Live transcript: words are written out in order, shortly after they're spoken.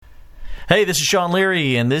Hey, this is Sean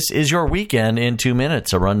Leary, and this is your Weekend in 2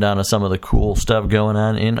 minutes, a rundown of some of the cool stuff going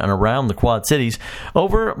on in and around the Quad Cities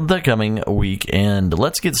over the coming weekend.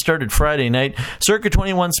 Let's get started Friday night. Circa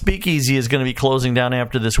 21 Speakeasy is going to be closing down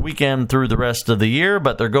after this weekend through the rest of the year,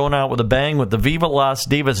 but they're going out with a bang with the Viva Las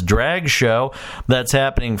Divas drag show. That's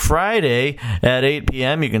happening Friday at 8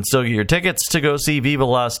 p.m. You can still get your tickets to go see Viva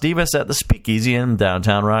Las Divas at the Speakeasy in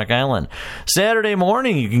downtown Rock Island. Saturday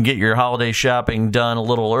morning, you can get your holiday shopping done a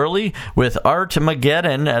little early with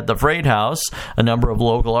Artmageddon at the Freight House. A number of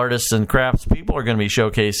local artists and craftspeople are going to be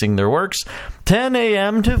showcasing their works 10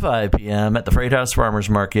 a.m. to 5 p.m. at the Freight House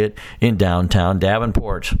Farmers Market in downtown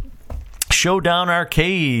Davenport. Showdown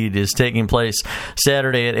Arcade is taking place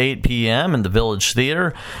Saturday at 8 p.m. in the Village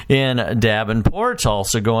Theater in Davenport.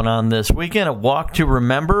 Also going on this weekend, a Walk to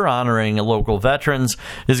Remember honoring local veterans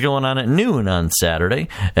is going on at noon on Saturday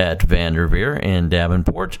at Vanderveer in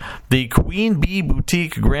Davenport. The Queen Bee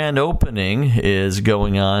Boutique grand opening is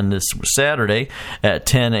going on this Saturday at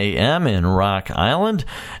 10 a.m. in Rock Island.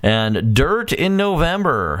 And Dirt in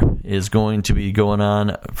November is going to be going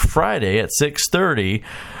on Friday at 6:30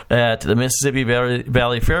 at the Mississippi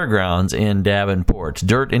Valley Fairgrounds in Davenport.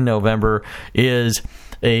 Dirt in November is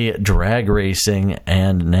a drag racing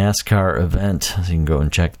and NASCAR event, so you can go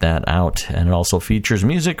and check that out. And it also features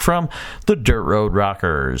music from the Dirt Road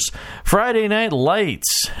Rockers. Friday Night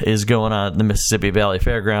Lights is going on at the Mississippi Valley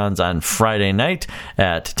Fairgrounds on Friday night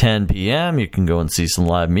at 10 p.m. You can go and see some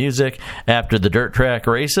live music after the dirt track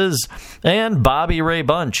races. And Bobby Ray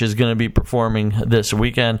Bunch is going to be performing this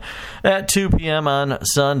weekend at 2 p.m. on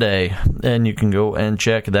Sunday, and you can go and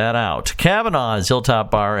check that out. Kavanaugh's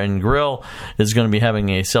Hilltop Bar and Grill is going to be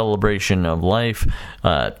having a celebration of life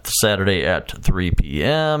Saturday at 3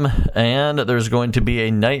 p.m. And there's going to be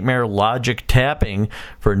a Nightmare Logic tapping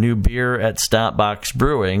for new beer at Stopbox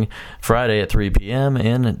Brewing Friday at 3 p.m.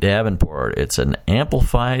 in Davenport. It's an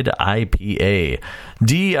amplified IPA.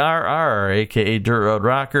 DRR, a.k.a. Dirt Road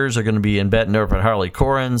Rockers, are going to be in Bettendorf at Harley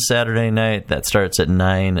Corrin's Saturday night. That starts at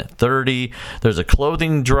 9:30. There's a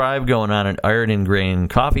clothing drive going on at Iron and Grain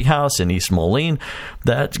Coffee House in East Moline.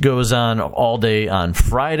 That goes on all day on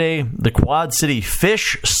Friday. The Quad City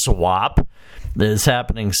Fish Swap is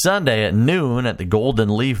happening Sunday at noon at the Golden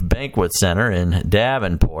Leaf Banquet Center in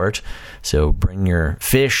Davenport. So bring your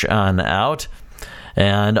fish on out.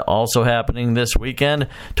 And also happening this weekend,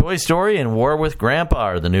 Toy Story and War with Grandpa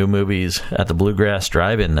are the new movies at the Bluegrass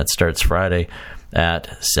Drive-In. That starts Friday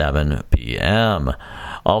at 7 p.m.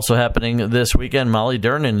 Also happening this weekend, Molly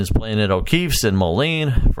Dernan is playing at O'Keefe's in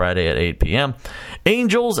Moline, Friday at 8 p.m.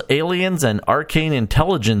 Angels, Aliens, and Arcane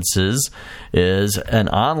Intelligences is an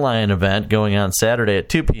online event going on Saturday at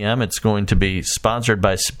 2 p.m. It's going to be sponsored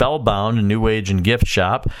by Spellbound, a New Age and Gift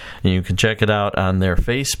Shop, and you can check it out on their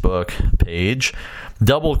Facebook page.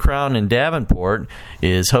 Double Crown in Davenport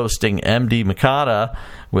is hosting MD Mikata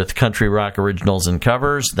with country rock originals and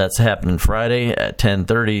covers. That's happening Friday at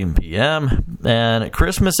 10:30 p.m. And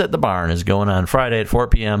Christmas at the Barn is going on Friday at 4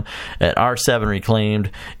 p.m. at R7 Reclaimed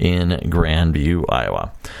in Grandview,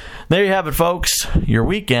 Iowa. There you have it, folks. Your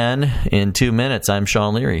Weekend in 2 minutes. I'm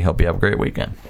Sean Leary. Hope you have a great weekend.